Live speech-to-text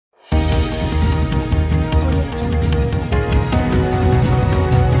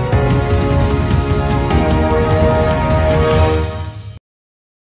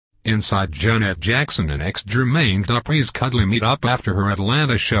Inside Janet Jackson and ex Jermaine Dupri's Cuddly meet up after her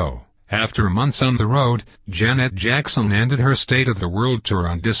Atlanta show. After months on the road, Janet Jackson ended her State of the World tour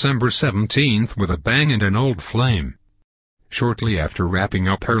on December 17 with a bang and an old flame. Shortly after wrapping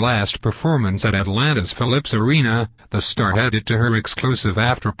up her last performance at Atlanta's Phillips Arena, the star headed to her exclusive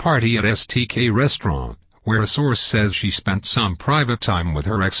after-party at STK Restaurant, where a source says she spent some private time with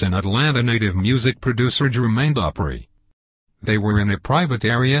her ex and Atlanta native music producer Jermaine Dupri. They were in a private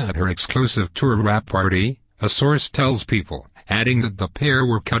area at her exclusive tour wrap party, a source tells People, adding that the pair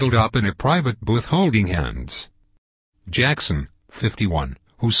were cuddled up in a private booth holding hands. Jackson, 51,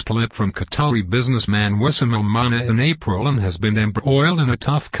 who split from Qatari businessman Wissam El-Mana in April and has been embroiled in a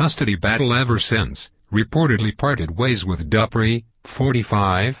tough custody battle ever since, reportedly parted ways with Dupri,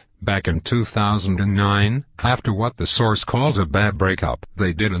 45, back in 2009, after what the source calls a bad breakup.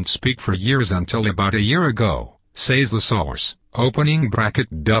 They didn't speak for years until about a year ago, says the source. Opening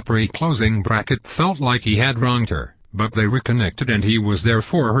bracket Dupri closing bracket felt like he had wronged her, but they reconnected and he was there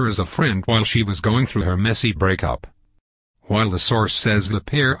for her as a friend while she was going through her messy breakup. While the source says the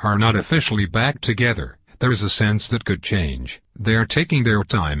pair are not officially back together, there's a sense that could change. They're taking their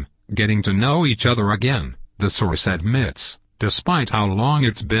time, getting to know each other again, the source admits. Despite how long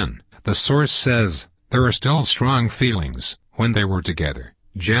it's been, the source says, there are still strong feelings. When they were together,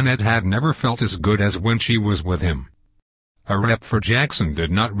 Janet had never felt as good as when she was with him. A rep for Jackson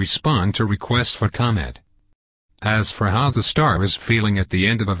did not respond to requests for comment. As for how the star is feeling at the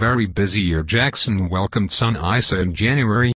end of a very busy year, Jackson welcomed son Isa in January.